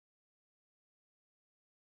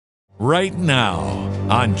right now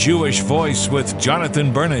on Jewish Voice with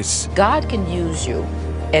Jonathan Bernis. God can use you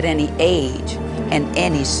at any age and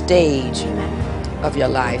any stage of your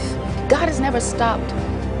life. God has never stopped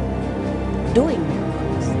doing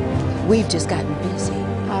miracles. We've just gotten busy,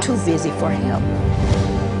 too busy for Him.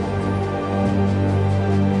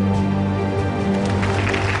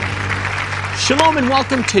 Shalom and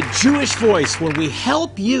welcome to Jewish Voice, where we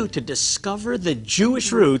help you to discover the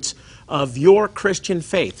Jewish roots of your Christian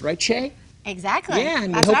faith. Right, Shay? Exactly. Yeah,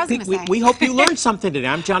 and That's what I was gonna say. we hope you learned something today.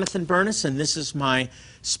 I'm Jonathan Bernis, and this is my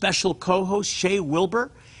special co-host, Shay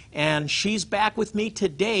Wilbur, and she's back with me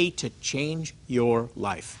today to change your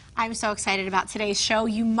life. I'm so excited about today's show.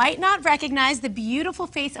 You might not recognize the beautiful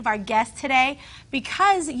face of our guest today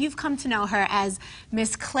because you've come to know her as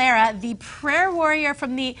Miss Clara, the prayer warrior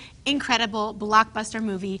from the incredible blockbuster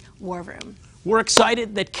movie War Room. We're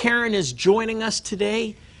excited that Karen is joining us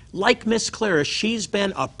today. Like Miss Clara, she's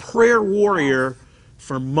been a prayer warrior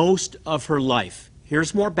for most of her life.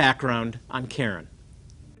 Here's more background on Karen.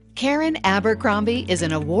 Karen Abercrombie is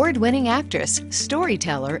an award-winning actress,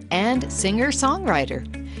 storyteller, and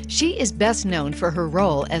singer-songwriter. She is best known for her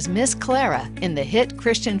role as Miss Clara in the hit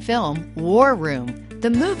Christian film War Room. The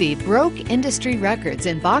movie broke industry records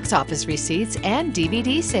in box office receipts and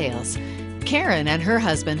DVD sales. Karen and her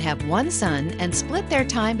husband have one son and split their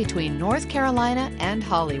time between North Carolina and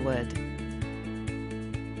Hollywood.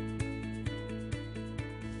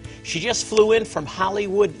 She just flew in from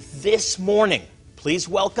Hollywood this morning. Please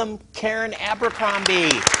welcome Karen Abercrombie.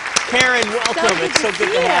 Karen, welcome. It's so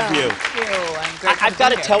good to have you. Thank you. I'm great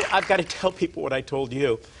I've got to tell people what I told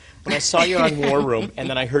you. When I saw you on War Room, and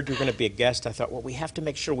then I heard you were going to be a guest, I thought, well, we have to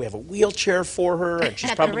make sure we have a wheelchair for her, and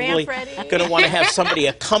she's probably going to want to have somebody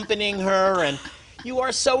accompanying her, and you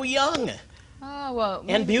are so young. Oh, well,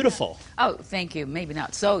 and beautiful. Oh, thank you. Maybe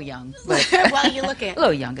not so young, but Well, you look it. a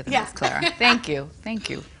little younger than Miss Clara. Thank you.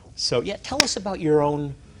 Thank you. So, yeah, tell us about your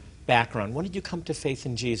own background. When did you come to faith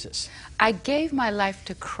in Jesus? I gave my life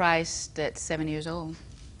to Christ at 7 years old.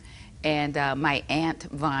 And my Aunt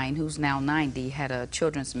Vine, who's now 90, had a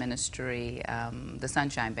children's ministry, the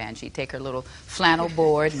Sunshine Band. She'd take her little flannel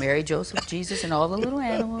board, Mary, Joseph, Jesus, and all the little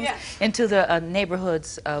animals, into the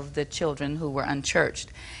neighborhoods of the children who were unchurched.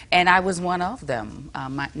 And I was one of them.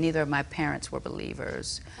 Neither of my parents were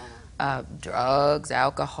believers. Drugs,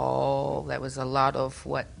 alcohol, that was a lot of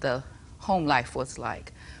what the home life was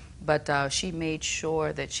like. But she made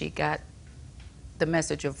sure that she got the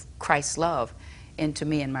message of Christ's love into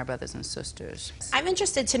me and my brothers and sisters. I'm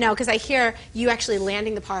interested to know, because I hear you actually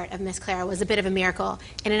landing the part of Miss Clara was a bit of a miracle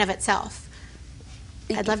in and of itself.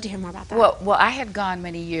 I'd love to hear more about that. Well, I had gone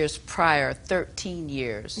many years prior, 13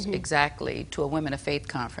 years exactly, to a Women of Faith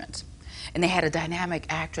conference. And they had a dynamic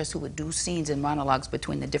actress who would do scenes and monologues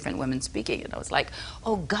between the different women speaking. And I was like,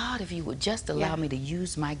 oh, God, if you would just allow me to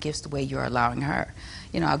use my gifts the way you're allowing her,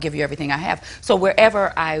 you know, I'll give you everything I have. So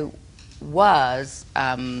wherever I was,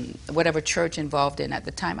 whatever church involved in at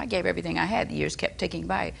the time, I gave everything I had. Years kept ticking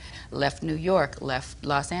by. Left New York, left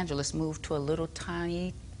Los Angeles, moved to a little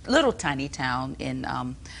tiny town in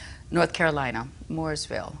North Carolina,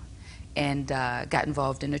 Mooresville, and got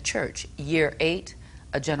involved in a church. Year 8,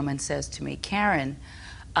 a gentleman says to me, Karen,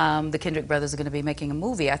 the Kendrick brothers are going to be making a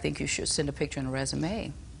movie. I think you should send a picture and a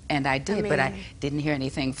resume. And I did, but I didn't hear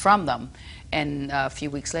anything from them. And a few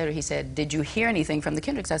weeks later, he said, did you hear anything from the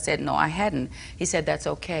Kendricks? I said, no, I hadn't. He said, that's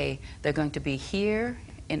okay. They're going to be here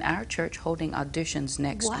in our church holding auditions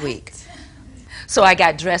next week. So I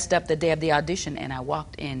got dressed up the day of the audition, and I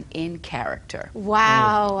walked in character.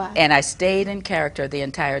 Wow. And I stayed in character the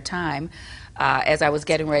entire time. As I was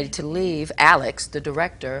getting ready to leave, Alex, the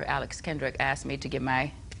director, Alex Kendrick, asked me to give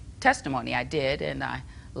my testimony. I did, and I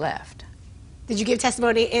left. Did you give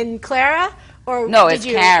testimony in Clara? Or no, did it's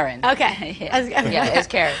you... Karen. Okay. Yeah, it's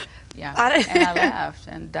Karen. Yeah. And I left.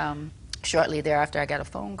 And shortly thereafter, I got a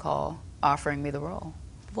phone call offering me the role.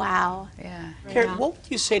 Wow. Yeah. Karen, what would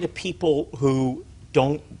you say to people who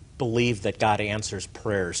don't believe that God answers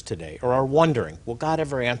prayers today, or are wondering, will God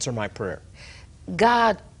ever answer my prayer?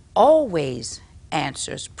 God always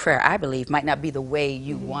answers prayer, I believe. Might not be the way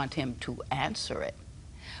you want Him to answer it.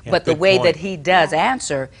 Yeah, but the way point. that He does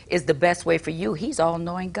answer is the best way for you. He's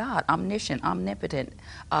all-knowing God, omniscient, omnipotent,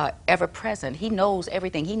 ever-present. He knows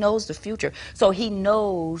everything. He knows the future. So He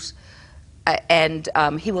knows, and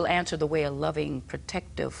He will answer the way a loving,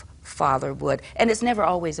 protective Father would. And it's never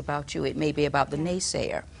always about you. It may be about the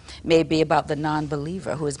naysayer. It may be about the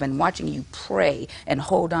non-believer who has been watching you pray and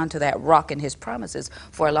hold on to that rock and His promises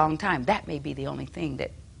for a long time. That may be the only thing that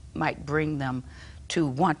might bring them to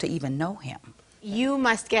want to even know Him. You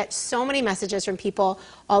must get so many messages from people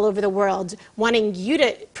all over the world wanting you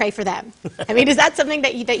to pray for them. I mean, is that something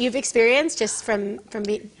that you've experienced just from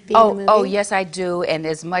being in the movie? Oh, yes, I do. And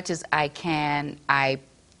as much as I can, I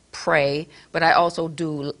pray, but I also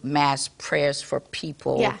do mass prayers for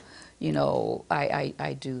people. Yeah. You know,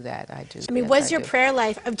 I do that. I do. I mean, Yes, was I your do. prayer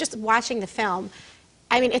life, of just watching the film,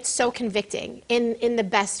 I mean, it's so convicting in the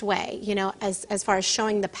best way, you know, as far as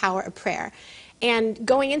showing the power of prayer. And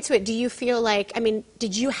going into it, do you feel like, I mean,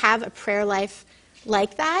 did you have a prayer life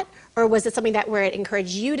like that? Or was it something that where it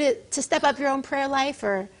encouraged you to step up your own prayer life?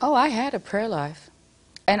 Or Oh, I had a prayer life.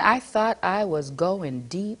 And I thought I was going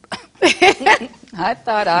deep. I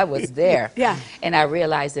thought I was there. Yeah. And I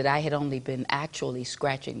realized that I had only been actually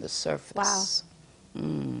scratching the surface. Wow.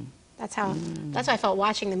 Mm. That's how I felt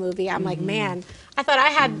watching the movie. I'm like, man, I thought I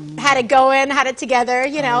had it going, had it together,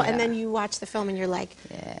 you know, and then you watch the film and you're like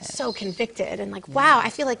so convicted and like, wow, I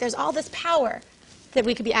feel like there's all this power that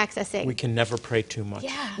we could be accessing. We can never pray too much.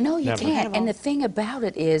 Yeah. No, you Never. can't. And the thing about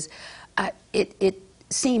it is, it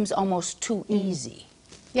seems almost too easy.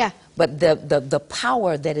 Yeah. But the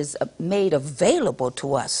power that is made available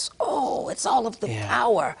to us, oh, it's all of the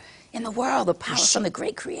power in the world, the power from the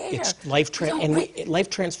great Creator. It's life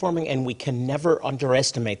transforming, and we can never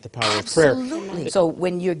underestimate the power of prayer. Absolutely. So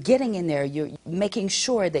when you're getting in there, you're making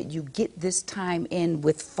sure that you get this time in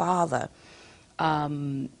with Father.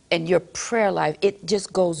 And your prayer life, it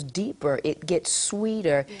just goes deeper. It gets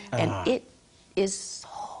sweeter. And it is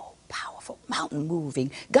so powerful, mountain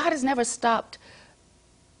moving. God has never stopped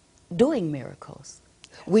doing miracles.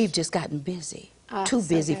 We've just gotten busy, too so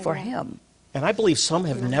busy good, for yeah. Him. And I believe some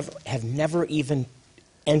have never even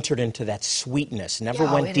entered into that sweetness, never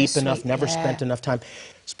Oh, went it deep is enough, sweet, never yeah. spent enough time.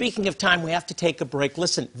 Speaking of time, we have to take a break.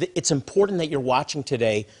 Listen, it's important that you're watching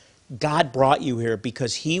today. God brought you here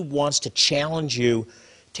because He wants to challenge you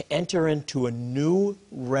to enter into a new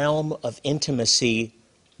realm of intimacy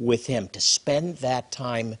with Him, to spend that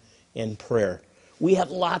time in prayer. We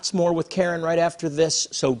have lots more with Karen right after this,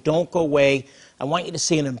 so don't go away. I want you to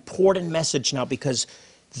see an important message now, because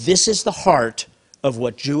this is the heart of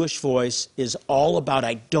what Jewish Voice is all about.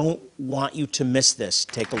 I don't want you to miss this.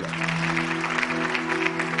 Take a look.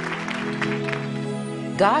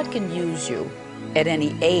 God can use you at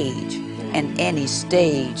any age and any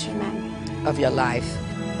stage of your life.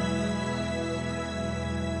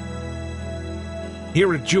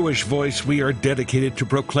 Here at Jewish Voice, we are dedicated to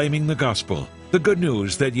proclaiming the gospel, the good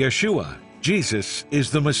news that Yeshua, Jesus, is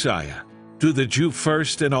the Messiah, to the Jew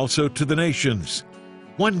first and also to the nations.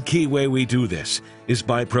 One key way we do this is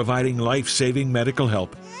by providing life-saving medical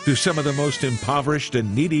help to some of the most impoverished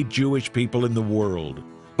and needy Jewish people in the world.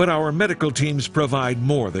 But our medical teams provide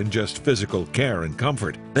more than just physical care and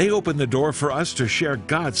comfort. They open the door for us to share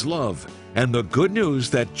God's love and the good news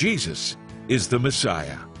that Jesus is the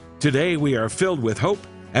Messiah. Today we are filled with hope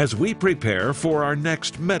as we prepare for our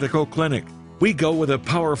next medical clinic. We go with a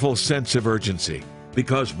powerful sense of urgency,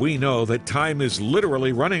 because we know that time is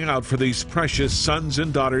literally running out for these precious sons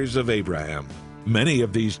and daughters of Abraham. Many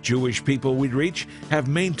of these Jewish people we reach have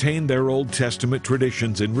maintained their Old Testament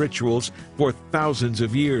traditions and rituals for thousands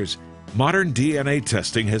of years. Modern DNA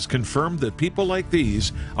testing has confirmed that people like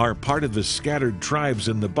these are part of the scattered tribes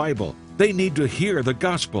in the Bible. They need to hear the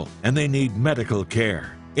gospel, and they need medical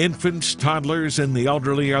care. Infants, toddlers, and the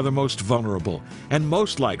elderly are the most vulnerable and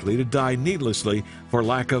most likely to die needlessly for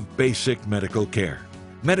lack of basic medical care.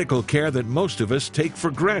 Medical care that most of us take for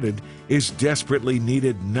granted is desperately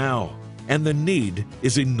needed now, and the need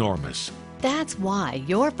is enormous. That's why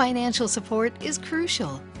your financial support is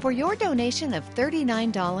crucial. For your donation of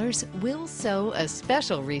 $39, we'll sow a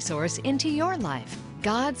special resource into your life.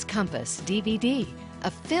 God's Compass DVD, a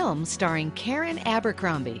film starring Karen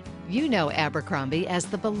Abercrombie. You know Abercrombie as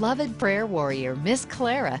the beloved prayer warrior Miss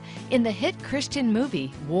Clara in the hit Christian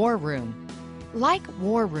movie War Room. Like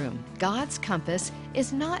War Room, God's Compass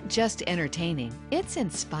is not just entertaining, it's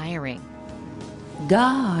inspiring.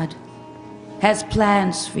 God has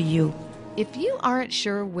plans for you. If you aren't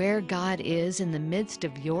sure where God is in the midst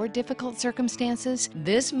of your difficult circumstances,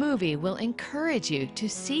 this movie will encourage you to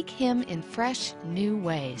seek Him in fresh, new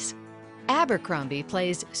ways. Abercrombie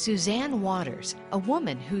plays Suzanne Waters, a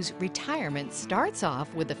woman whose retirement starts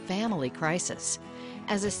off with a family crisis.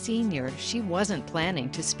 As a senior, she wasn't planning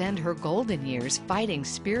to spend her golden years fighting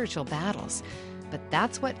spiritual battles, but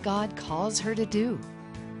that's what God calls her to do.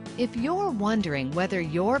 If you're wondering whether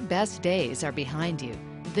your best days are behind you,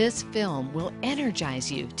 this film will energize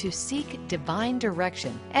you to seek divine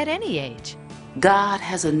direction at any age. God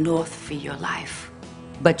has a north for your life,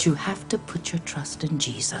 but you have to put your trust in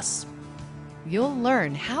Jesus. You'll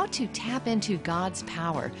learn how to tap into God's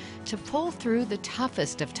power to pull through the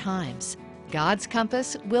toughest of times. God's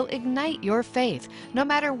Compass will ignite your faith no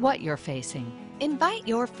matter what you're facing. Invite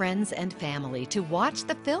your friends and family to watch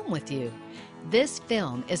the film with you. This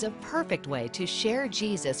film is a perfect way to share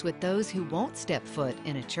Jesus with those who won't step foot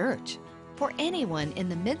in a church. For anyone in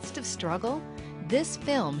the midst of struggle, this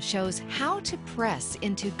film shows how to press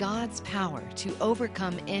into God's power to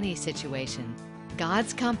overcome any situation.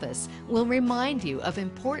 God's Compass will remind you of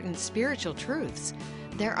important spiritual truths.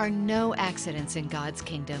 There are no accidents in God's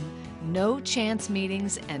kingdom, no chance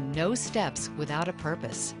meetings, and no steps without a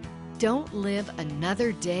purpose. Don't live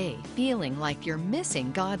another day feeling like you're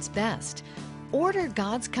missing God's best. Order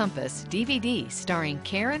God's Compass DVD starring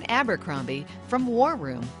Karen Abercrombie from War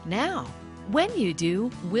Room now. When you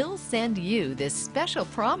do, we'll send you this special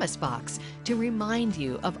promise box to remind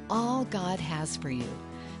you of all God has for you.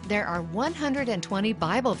 There are 120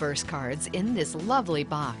 Bible verse cards in this lovely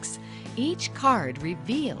box. Each card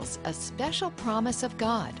reveals a special promise of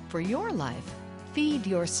God for your life. Feed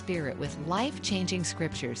your spirit with life-changing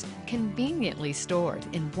scriptures conveniently stored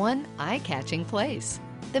in one eye-catching place.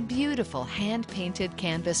 The beautiful hand-painted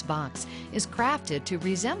canvas box is crafted to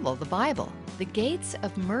resemble the Bible. The gates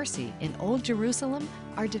of mercy in Old Jerusalem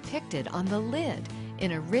are depicted on the lid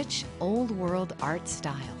in a rich Old World art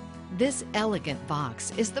style. This elegant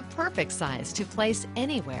box is the perfect size to place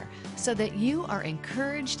anywhere so that you are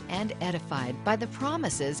encouraged and edified by the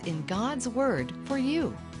promises in God's Word for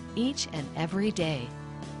you each and every day.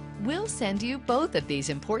 We'll send you both of these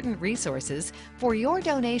important resources for your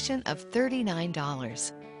donation of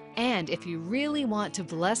 $39. And if you really want to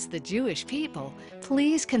bless the Jewish people,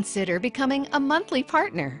 please consider becoming a monthly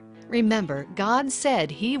partner. Remember, God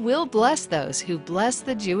said He will bless those who bless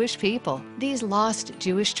the Jewish people. These lost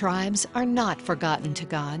Jewish tribes are not forgotten to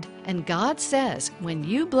God, and God says when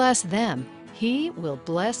you bless them, He will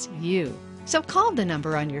bless you. So call the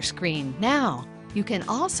number on your screen now. You can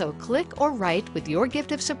also click or write with your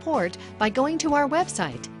gift of support by going to our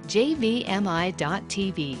website,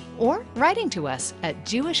 jvmi.tv, or writing to us at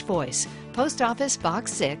Jewish Voice, Post Office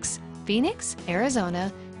Box 6, Phoenix,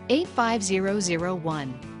 Arizona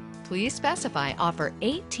 85001. Please specify offer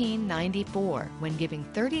 $18.94 when giving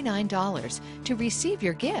 $39 to receive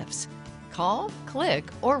your gifts. Call,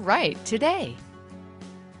 click, or write today.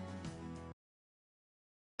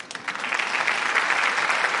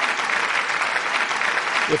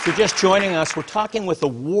 If you're just joining us, we're talking with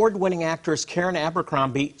award-winning actress Karen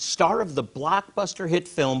Abercrombie, star of the blockbuster hit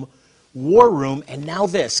film War Room, and now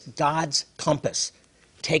this, God's Compass.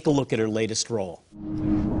 Take a look at her latest role.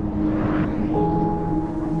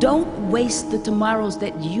 Don't waste the tomorrows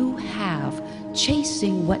that you have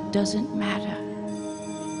chasing what doesn't matter.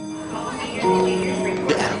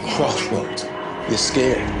 You're at a crossroads. You're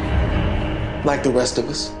scared, like the rest of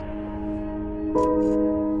us.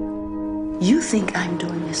 You think I'm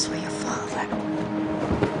doing this for your father.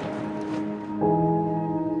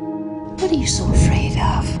 What are you so afraid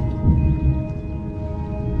of?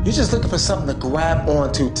 You're just looking for something to grab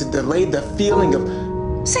onto to delay the feeling of...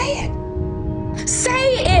 Say it.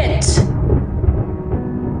 Say it!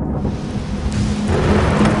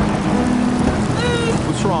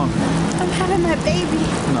 What's wrong? I'm having my baby.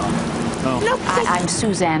 No. I'm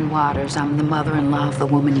Suzanne Waters. I'm the mother-in-law of the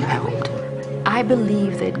woman you helped. I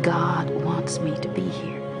believe that God wants me to be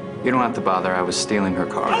here. You don't have to bother. I was stealing her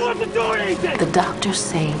car. I wasn't doing anything! The doctors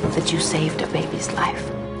say that you saved a baby's life.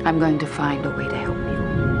 I'm going to find a way to help you.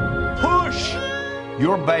 Push!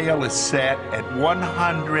 Your bail is set at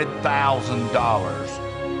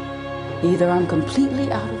 $100,000. Either I'm completely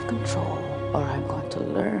out of control, or I'm going to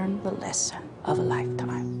learn the lesson of a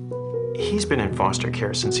lifetime. He's been in foster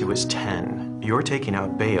care since he was 10. You're taking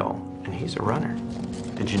out bail, and he's a runner.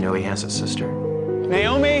 Did you know he has a sister?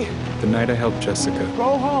 Naomi! The night I helped Jessica,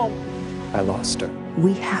 Go home! I lost her.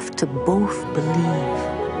 We have to both believe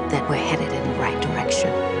that we're headed in the right direction.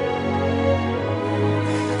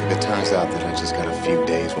 If it turns out that I just got a few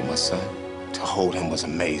days with my son, to hold him was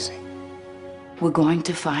amazing. We're going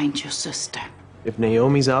to find your sister. If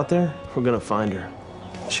Naomi's out there, we're gonna find her.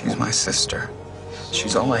 She's my sister.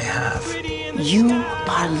 She's all I have. You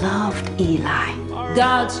are loved, Eli.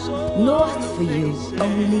 God's north for you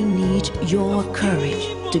only needs your courage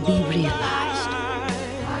to be realized.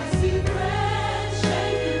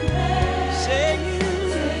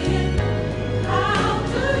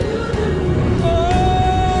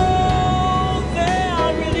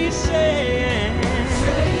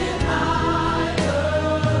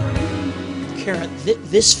 Karen,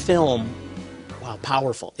 this film, wow,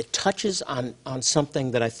 powerful. It touches on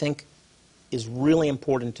something that I think is really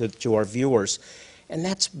important to our viewers. And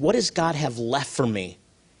that's, what does God have left for me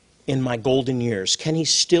in my golden years? Can he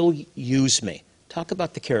still use me? Talk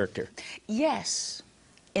about the character. Yes.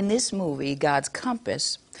 In this movie, God's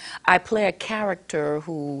Compass, I play a character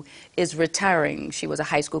who is retiring. She was a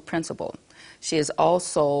high school principal. She is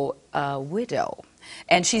also a widow.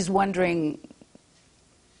 And she's wondering,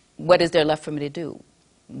 what is there left for me to do?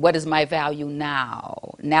 What is my value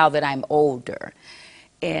now that I'm older?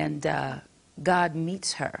 And God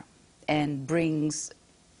meets her and brings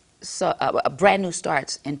brand new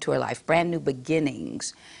starts into her life, brand new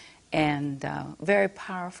beginnings, and very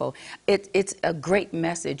powerful. It's a great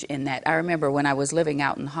message in that. I remember when I was living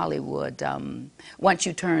out in Hollywood, once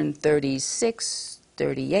you turn 36,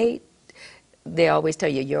 38, they always tell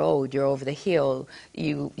you, you're old, you're over the hill,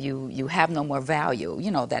 you have no more value.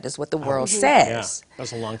 You know, that is what the world says. Yeah, that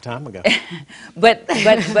was a long time ago. but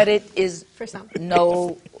it is For some.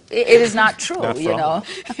 no, it is not true, Not for you all.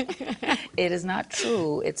 know. It is not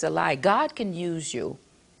true. It's a lie. God can use you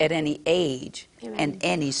at any age Amen. and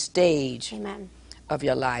any stage Amen. of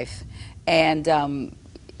your life. And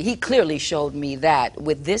he clearly showed me that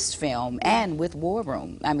with this film and with War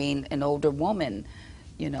Room. I mean, an older woman,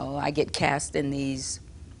 you know, I get cast in these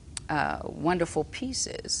wonderful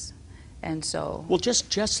pieces. And so... Well,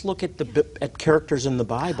 just look at at characters in the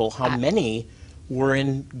Bible, how many were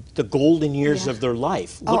in the golden years of their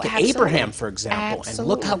life. Look at absolutely. Abraham, for example, and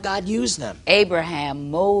look how Absolutely. God used them.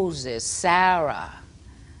 Abraham, Moses, Sarah,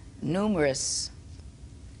 numerous...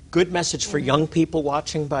 Good message for young people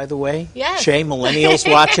watching, by the way. Yes. Shay,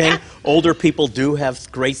 millennials watching. Older people do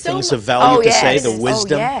have great So things mu- of value to say, yes. the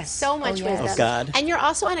wisdom. Oh, yes. So much Oh, yes. wisdom. Of God. And you're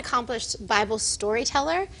also an accomplished Bible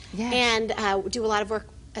storyteller Yes. and do a lot of work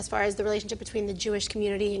as far as the relationship between the Jewish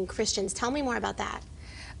community and Christians. Tell me more about that.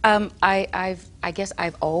 I guess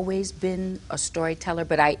I've always been a storyteller,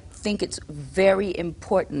 but I think it's very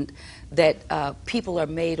important that people are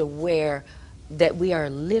made aware that we are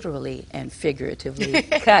literally and figuratively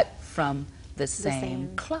cut from the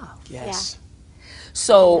same cloth. Yes.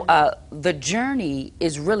 So the journey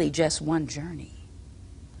is really just one journey.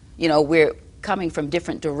 You know, we're coming from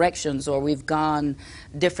different directions or we've gone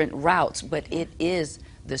different routes, but it is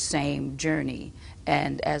the same journey.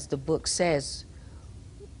 And as the book says,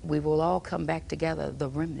 we will all come back together. The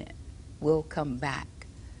remnant will come back.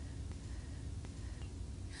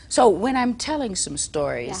 So when I'm telling some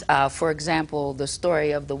stories, for example, the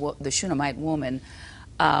story of the Shunammite woman,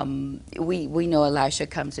 we know Elisha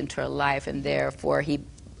comes into her life and therefore he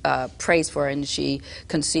prays for her and she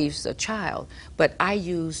conceives a child. But I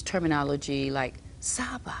use terminology like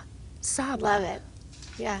Saba. Love it.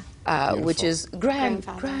 Yeah. Which is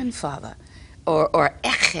grandfather. Or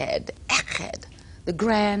Eched, the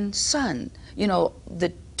grandson. You know,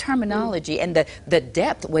 the terminology and the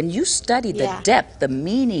depth. When you study the depth, the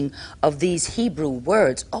meaning of these Hebrew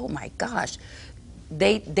words, oh my gosh,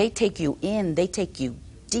 they take you in, they take you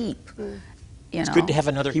deep. You It's know? good to have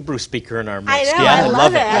another Hebrew speaker in our I midst. know, Yeah, I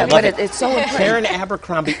love it. I love But it. it's so important. Karen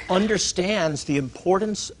Abercrombie understands the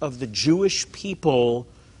importance of the Jewish people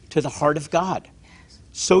to the heart of God.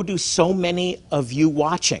 So do so many of you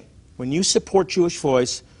watching. When you support Jewish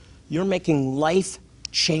Voice, you're making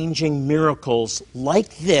life-changing miracles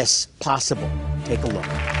like this possible. Take a look.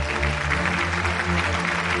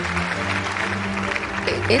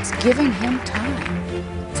 It's giving him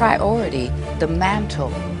time. Priority, the mantle,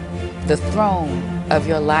 the throne of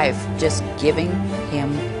your life, just giving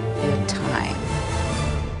him your time.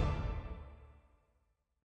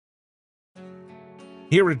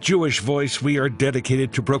 Here at Jewish Voice, we are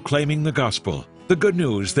dedicated to proclaiming the gospel, the good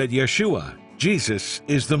news that Yeshua, Jesus,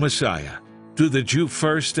 is the Messiah, to the Jew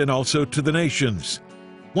first and also to the nations.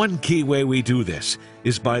 One key way we do this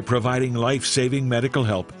is by providing life-saving medical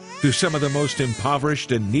help to some of the most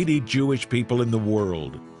impoverished and needy Jewish people in the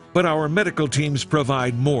world. But our medical teams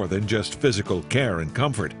provide more than just physical care and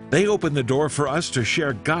comfort. They open the door for us to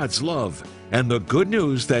share God's love and the good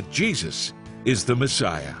news that Jesus is the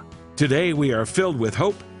Messiah. Today we are filled with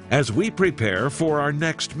hope as we prepare for our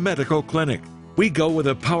next medical clinic. We go with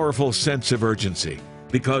a powerful sense of urgency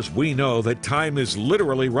because we know that time is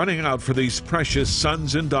literally running out for these precious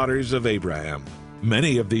sons and daughters of Abraham.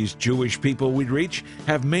 Many of these Jewish people we reach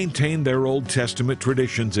have maintained their Old Testament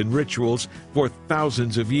traditions and rituals for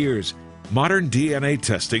thousands of years. Modern DNA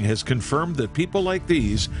testing has confirmed that people like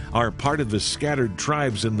these are part of the scattered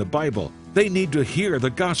tribes in the Bible. They need to hear the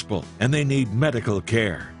gospel and they need medical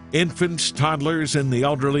care. Infants, toddlers, and the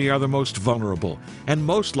elderly are the most vulnerable and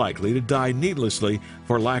most likely to die needlessly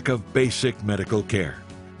for lack of basic medical care.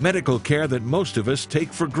 Medical care that most of us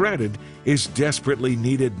take for granted is desperately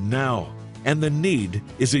needed now, and the need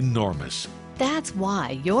is enormous. That's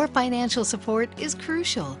why your financial support is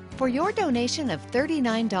crucial. For your donation of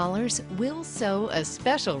 $39, we'll sow a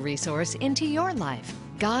special resource into your life.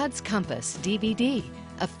 God's Compass DVD,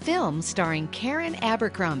 a film starring Karen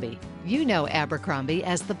Abercrombie. You know Abercrombie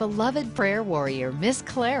as the beloved prayer warrior Miss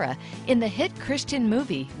Clara in the hit Christian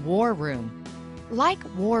movie War Room. Like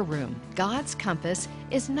War Room, God's Compass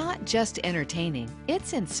is not just entertaining,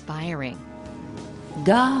 it's inspiring.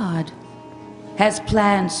 God has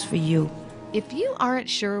plans for you. If you aren't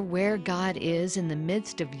sure where God is in the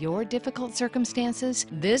midst of your difficult circumstances,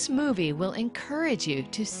 this movie will encourage you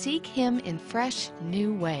to seek Him in fresh,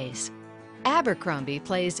 new ways. Abercrombie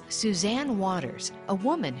plays Suzanne Waters, a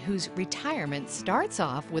woman whose retirement starts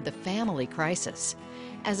off with a family crisis.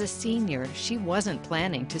 As a senior, she wasn't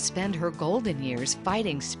planning to spend her golden years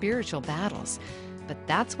fighting spiritual battles, but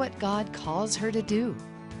that's what God calls her to do.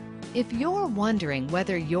 If you're wondering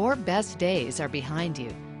whether your best days are behind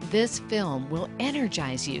you, this film will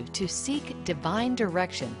energize you to seek divine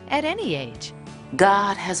direction at any age.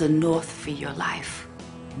 God has a north for your life,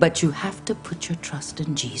 but you have to put your trust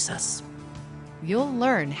in Jesus. You'll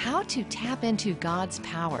learn how to tap into God's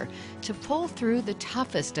power to pull through the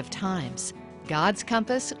toughest of times. God's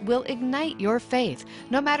Compass will ignite your faith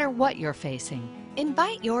no matter what you're facing.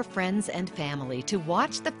 Invite your friends and family to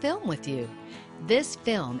watch the film with you. This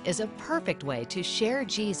film is a perfect way to share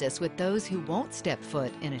Jesus with those who won't step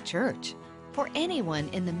foot in a church. For anyone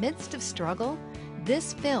in the midst of struggle,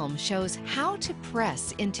 this film shows how to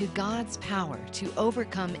press into God's power to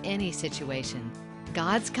overcome any situation.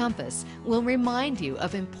 God's Compass will remind you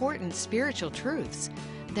of important spiritual truths.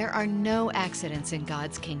 There are no accidents in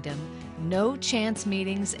God's kingdom, no chance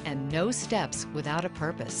meetings, and no steps without a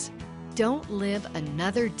purpose. Don't live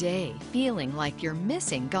another day feeling like you're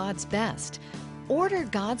missing God's best. Order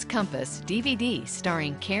God's Compass DVD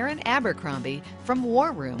starring Karen Abercrombie from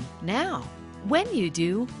War Room now. When you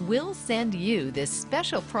do, we'll send you this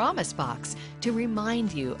special promise box to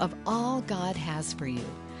remind you of all God has for you.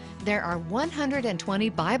 There are 120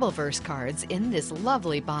 Bible verse cards in this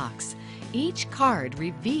lovely box. Each card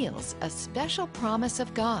reveals a special promise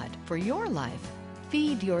of God for your life.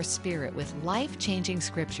 Feed your spirit with life-changing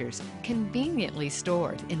scriptures conveniently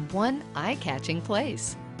stored in one eye-catching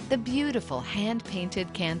place. The beautiful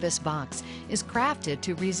hand-painted canvas box is crafted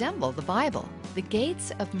to resemble the Bible. The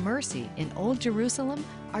gates of mercy in Old Jerusalem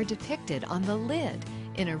are depicted on the lid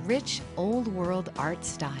in a rich Old World art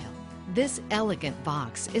style. This elegant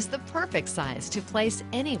box is the perfect size to place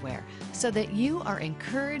anywhere so that you are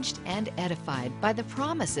encouraged and edified by the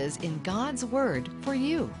promises in God's Word for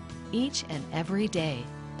you each and every day.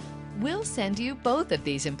 We'll send you both of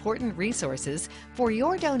these important resources for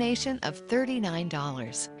your donation of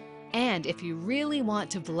 $39. And if you really want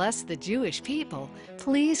to bless the Jewish people,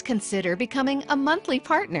 please consider becoming a monthly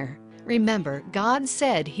partner. Remember, God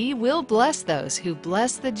said He will bless those who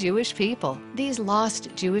bless the Jewish people. These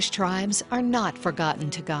lost Jewish tribes are not forgotten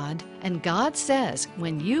to God, and God says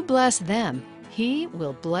when you bless them, He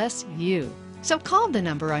will bless you. So call the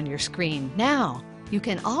number on your screen now. You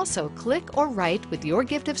can also click or write with your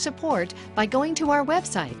gift of support by going to our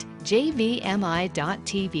website, jvmi.tv,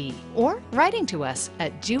 or writing to us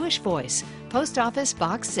at Jewish Voice, Post Office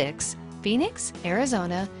Box 6, Phoenix,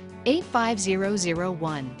 Arizona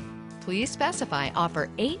 85001. Please specify offer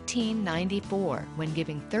 $18.94 when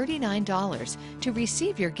giving $39 to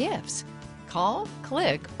receive your gifts. Call,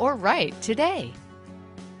 click, or write today.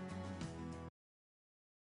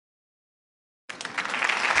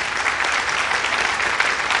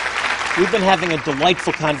 We've been having a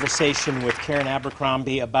delightful conversation with Karen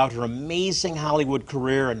Abercrombie about her amazing Hollywood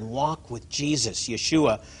career and walk with Jesus,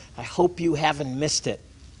 Yeshua. I hope you haven't missed it.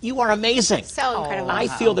 You are amazing. So incredible. I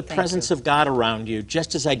feel the presence of God around you,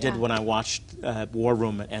 just as I did when I watched War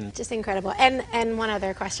Room. And just incredible. And one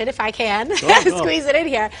other question, if I can, Go. squeeze it in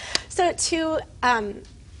here. So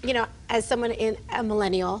you know, as someone in a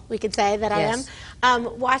millennial, we could say that Yes. I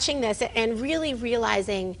am, watching this and really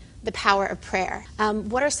realizing the power of prayer.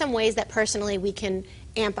 What are some ways that personally we can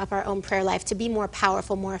amp up our own prayer life to be more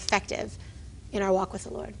powerful, more effective in our walk with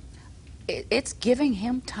the Lord? It's giving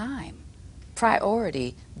Him time,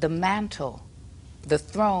 priority, the mantle, the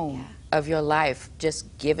throne of your life, just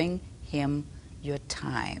giving Him your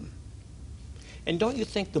time. And don't you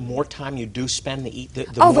think the more time you do spend, the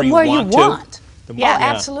The more you want. The more, Yeah,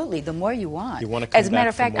 absolutely. The more you want. You want to come As a matter back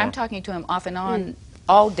of fact, for more. I'm talking to Him off and on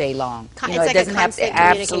all day long. It's like a constant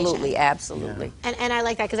Absolutely, communication. absolutely. And I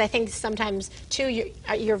like that because I think sometimes, too,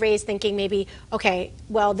 you're raised thinking maybe, okay,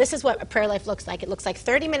 well, this is what a prayer life looks like. It looks like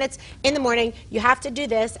 30 minutes in the morning, you have to do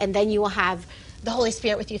this, and then you will have the Holy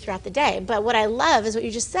Spirit with you throughout the day. But what I love is what you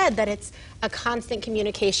just said, that it's a constant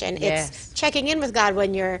communication. Yes. It's checking in with God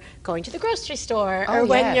when you're going to the grocery store or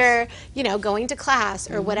when you're, you know, going to class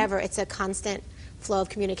or whatever. It's a constant flow of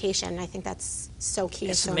communication. I think that's so key.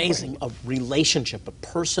 It's so amazing. important. A relationship, a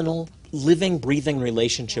personal, living, breathing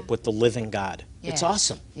relationship with the living God. It's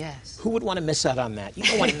awesome. Yes. Who would want to miss out on that? You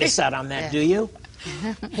don't want to miss out on that, do you?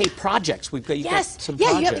 Hey, projects. We've got, you got some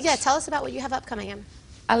projects. Tell us about what you have upcoming.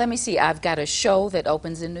 Let me see. I've got a show that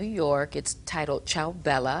opens in New York. It's titled Ciao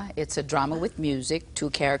Bella. It's a drama with music,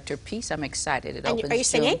 2-character piece. I'm excited. It opens are you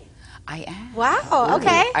singing? soon. I am. Wow,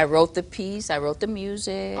 okay. I wrote the piece. I wrote the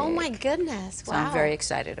music. Oh, my goodness. Wow. So I'm very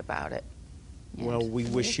excited about it. Yes. Well, we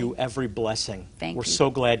wish you every blessing. Thank We're you. so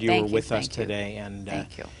glad you were with us Thank you. today. And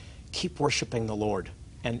Thank you. keep worshiping the Lord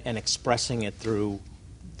and expressing it through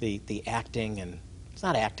the acting. And it's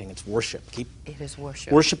not acting, it's worship. Keep It is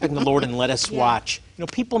worship. worshiping the Lord and let us watch. You know,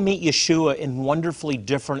 people meet Yeshua in wonderfully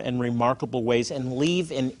different and remarkable ways and leave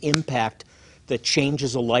an impact that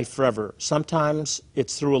changes a life forever. Sometimes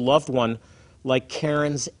it's through a loved one, like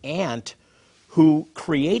Karen's aunt, who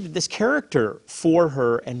created this character for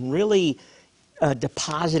her and really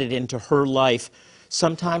deposited into her life.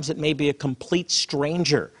 Sometimes it may be a complete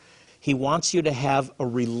stranger. He wants you to have a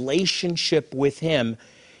relationship with him.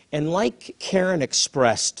 And like Karen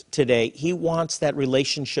expressed today, he wants that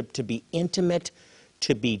relationship to be intimate,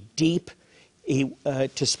 to be deep,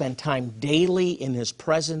 to spend time daily in his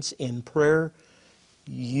presence in prayer.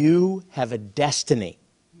 You have a destiny.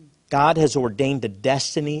 God has ordained a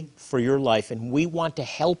destiny for your life, and we want to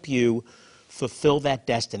help you fulfill that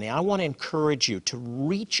destiny. I want to encourage you to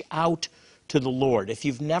reach out to the Lord. If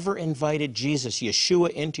you've never invited Jesus, Yeshua,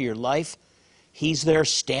 into your life, he's there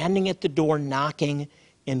standing at the door, knocking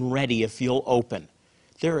and ready if you'll open.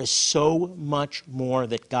 There is so much more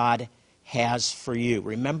that God has for you.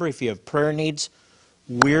 Remember, if you have prayer needs,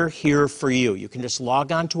 we're here for you. You can just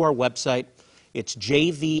log on to our website. It's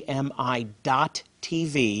jvmi.tv.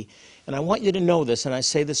 And I want you to know this, and I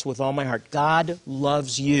say this with all my heart. God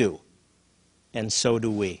loves you, and so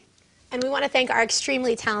do we. And we want to thank our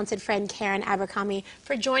extremely talented friend Karen Abercrombie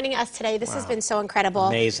for joining us today. This has been so incredible.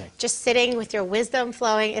 Amazing. Just sitting with your wisdom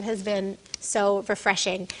flowing, it has been so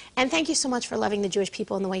refreshing. And thank you so much for loving the Jewish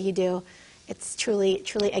people in the way you do. It's truly,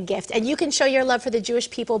 truly a gift. And you can show your love for the Jewish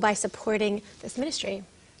people by supporting this ministry. You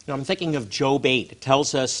know, I'm thinking of Job 8. It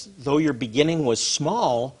tells us, though your beginning was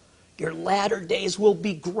small, your latter days will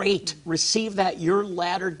be great. Receive that. Your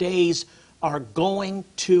latter days are going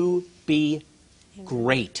to be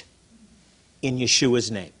great. In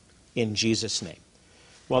Yeshua's name, in Jesus' name.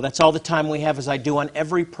 Well, that's all the time we have. As I do on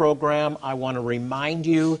every program, I want to remind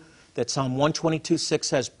you that Psalm 122:6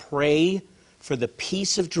 says, pray for the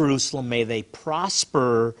peace of Jerusalem. May they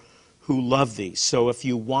prosper who love thee. So if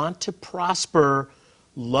you want to prosper,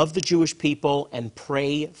 love the Jewish people and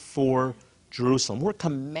pray for Jerusalem. We're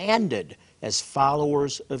commanded as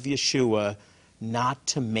followers of Yeshua not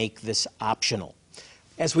to make this optional.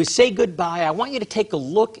 As we say goodbye, I want you to take a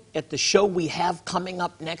look at the show we have coming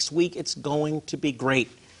up next week. It's going to be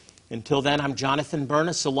great. Until then, I'm Jonathan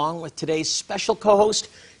Bernis, along with today's special co-host,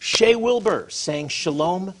 Shea Wilbur, saying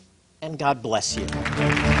shalom and God bless you.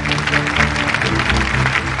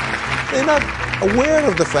 They're not aware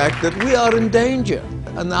of the fact that we are in danger.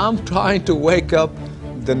 And I'm trying to wake up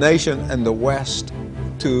the nation and the West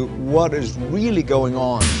to what is really going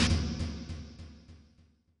on.